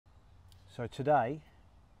So today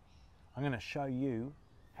I'm going to show you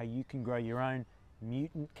how you can grow your own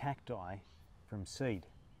mutant cacti from seed.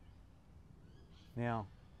 Now,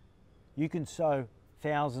 you can sow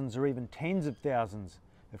thousands or even tens of thousands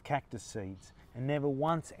of cactus seeds and never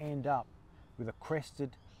once end up with a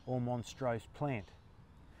crested or monstrose plant.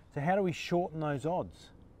 So how do we shorten those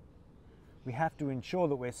odds? We have to ensure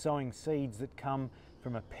that we're sowing seeds that come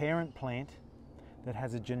from a parent plant that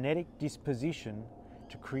has a genetic disposition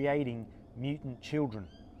to creating mutant children.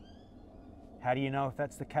 How do you know if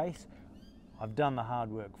that's the case? I've done the hard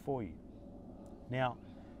work for you. Now,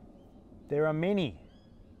 there are many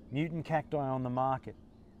mutant cacti on the market,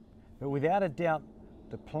 but without a doubt,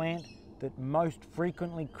 the plant that most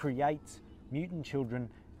frequently creates mutant children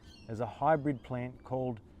is a hybrid plant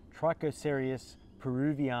called Trichocereus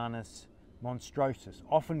peruvianus monstrosus,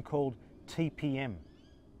 often called TPM.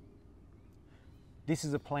 This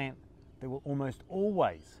is a plant that will almost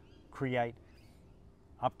always create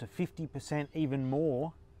up to 50%, even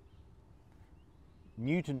more,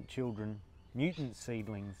 mutant children, mutant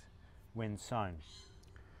seedlings when sown.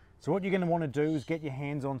 So what you're going to want to do is get your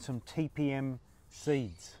hands on some TPM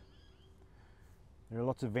seeds. There are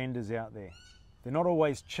lots of vendors out there. They're not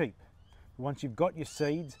always cheap. Once you've got your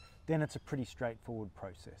seeds, then it's a pretty straightforward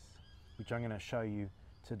process, which I'm going to show you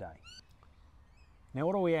today. Now,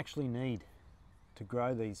 what do we actually need to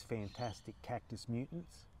grow these fantastic cactus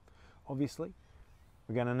mutants? Obviously,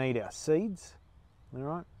 we're going to need our seeds, all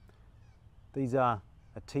right? These are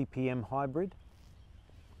a TPM hybrid.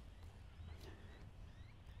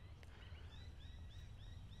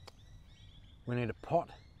 We need a pot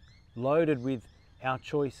loaded with our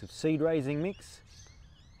choice of seed raising mix.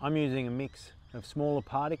 I'm using a mix of smaller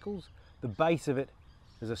particles. The base of it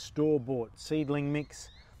is a store-bought seedling mix.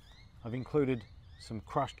 I've included some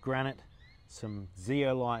crushed granite, some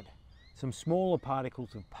zeolite, some smaller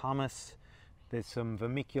particles of pumice. There's some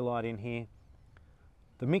vermiculite in here.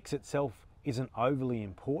 The mix itself isn't overly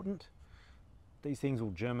important. These things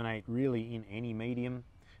will germinate really in any medium.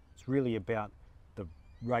 It's really about the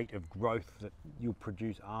rate of growth that you'll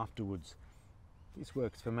produce afterwards. This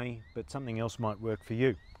works for me, but something else might work for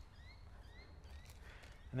you.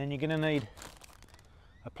 And then you're going to need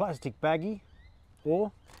a plastic baggie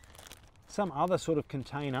or some other sort of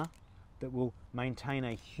container that will maintain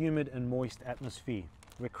a humid and moist atmosphere.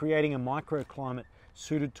 We're creating a microclimate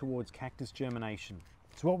suited towards cactus germination.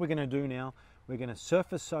 So what we're going to do now, we're going to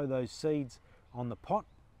surface sow those seeds on the pot,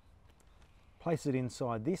 place it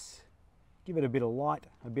inside this, give it a bit of light,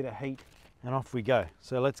 a bit of heat, and off we go.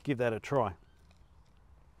 So let's give that a try.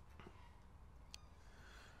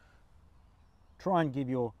 Try and give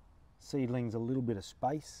your seedlings a little bit of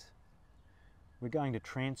space. We're going to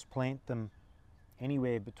transplant them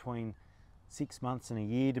anywhere between 6 months and a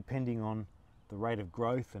year, depending on the rate of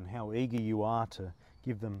growth and how eager you are to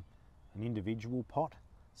give them an individual pot.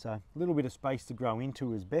 So a little bit of space to grow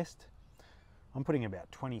into is best. I'm putting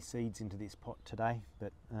about 20 seeds into this pot today,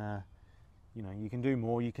 but you know, you can do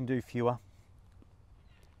more, you can do fewer.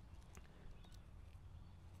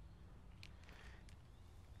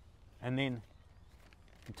 And then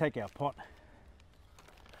we take our pot,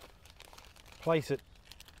 place it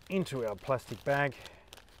into our plastic bag,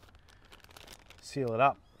 seal it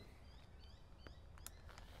up.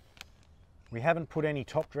 We haven't put any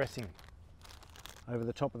top dressing over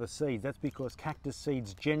the top of the seeds. That's because cactus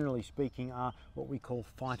seeds, generally speaking, are what we call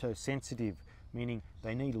phytosensitive, meaning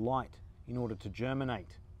they need light in order to germinate.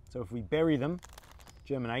 So if we bury them,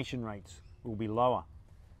 germination rates will be lower.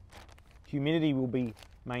 Humidity will be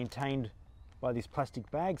maintained by this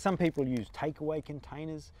plastic bag. Some people use takeaway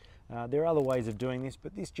containers. There are other ways of doing this,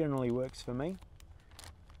 but this generally works for me.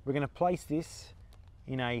 We're going to place this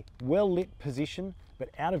in a well-lit position, but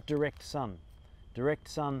out of direct sun. Direct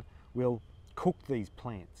sun will cook these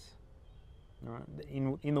plants. All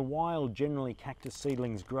right? In the wild, generally cactus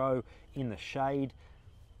seedlings grow in the shade,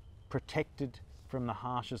 protected from the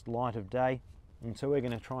harshest light of day, and so we're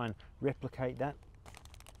going to try and replicate that.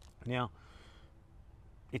 Now,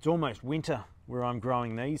 it's almost winter where I'm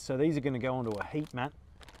growing these, so these are going to go onto a heat mat.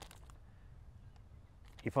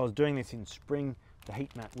 If I was doing this in spring, the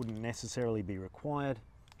heat mat wouldn't necessarily be required.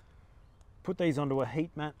 Put these onto a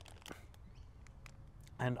heat mat,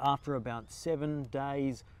 and after about 7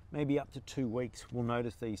 days, maybe up to 2 weeks, we'll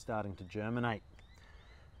notice these starting to germinate.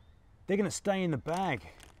 They're going to stay in the bag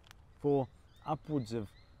for upwards of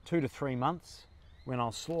 2 to 3 months, when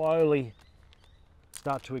I'll slowly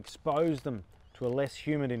start to expose them to a less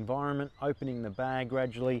humid environment, opening the bag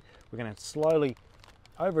gradually. We're going to slowly,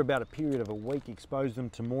 over about a period of a week, expose them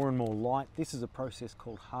to more and more light. This is a process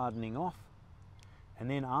called hardening off. And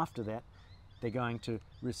then after that, they're going to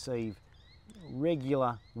receive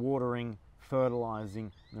regular watering,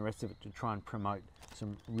 fertilizing, and the rest of it to try and promote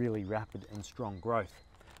some really rapid and strong growth.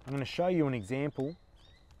 I'm going to show you an example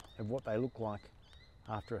of what they look like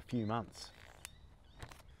after a few months.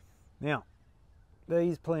 Now,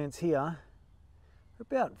 these plants here are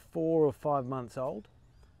about 4 or 5 months old.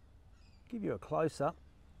 I'll give you a close-up,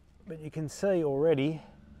 but you can see already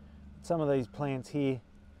some of these plants here,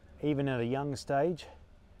 even at a young stage,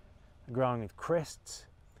 are growing with crests.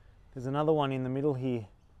 There's another one in the middle here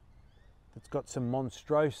that's got some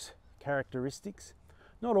monstrose characteristics.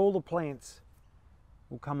 Not all the plants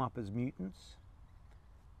will come up as mutants.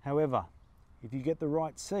 However, if you get the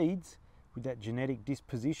right seeds with that genetic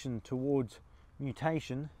disposition towards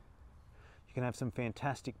mutation, you can have some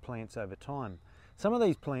fantastic plants over time. Some of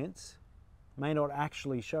these plants may not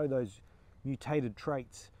actually show those mutated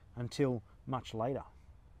traits until much later.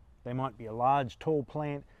 They might be a large, tall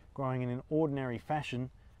plant growing in an ordinary fashion,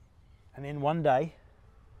 and then one day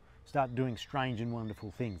start doing strange and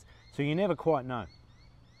wonderful things. So you never quite know.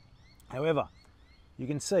 However, you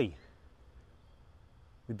can see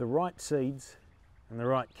with the right seeds and the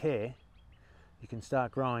right care, you can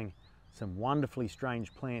start growing some wonderfully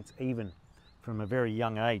strange plants even from a very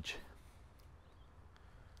young age.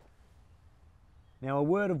 Now, a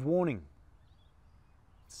word of warning.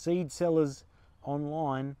 Seed sellers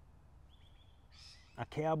online are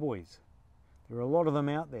cowboys. There are a lot of them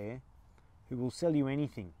out there who will sell you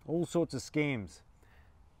anything, all sorts of scams.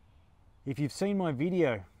 If you've seen my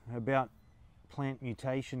video about plant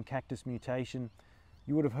mutation, cactus mutation,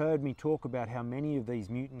 you would have heard me talk about how many of these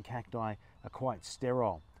mutant cacti are quite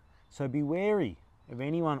sterile. So be wary of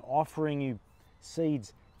anyone offering you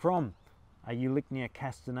seeds from a Eulychnia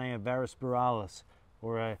castanea varispiralis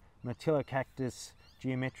or a Metillocactus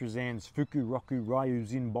geometrizans fukuroku ryu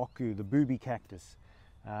zinboku, the booby cactus.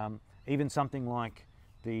 Even something like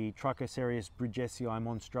the Trichocereus bridgesii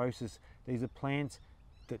monstrosis. These are plants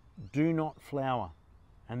that do not flower,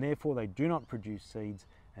 and therefore they do not produce seeds,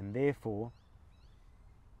 and therefore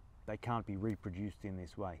they can't be reproduced in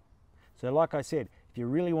this way. So like I said, if you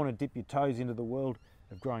really want to dip your toes into the world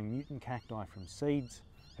of growing mutant cacti from seeds,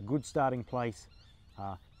 a good starting place,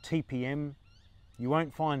 TPM. You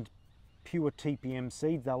won't find pure TPM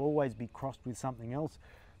seeds, they'll always be crossed with something else.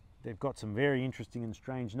 They've got some very interesting and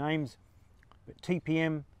strange names, but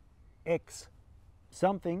TPM X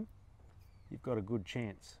something, you've got a good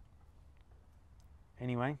chance.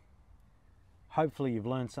 Anyway, hopefully you've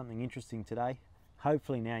learned something interesting today.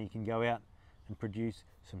 Hopefully now you can go out and produce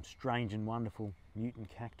some strange and wonderful mutant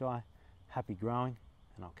cacti. Happy growing,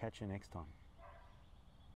 and I'll catch you next time.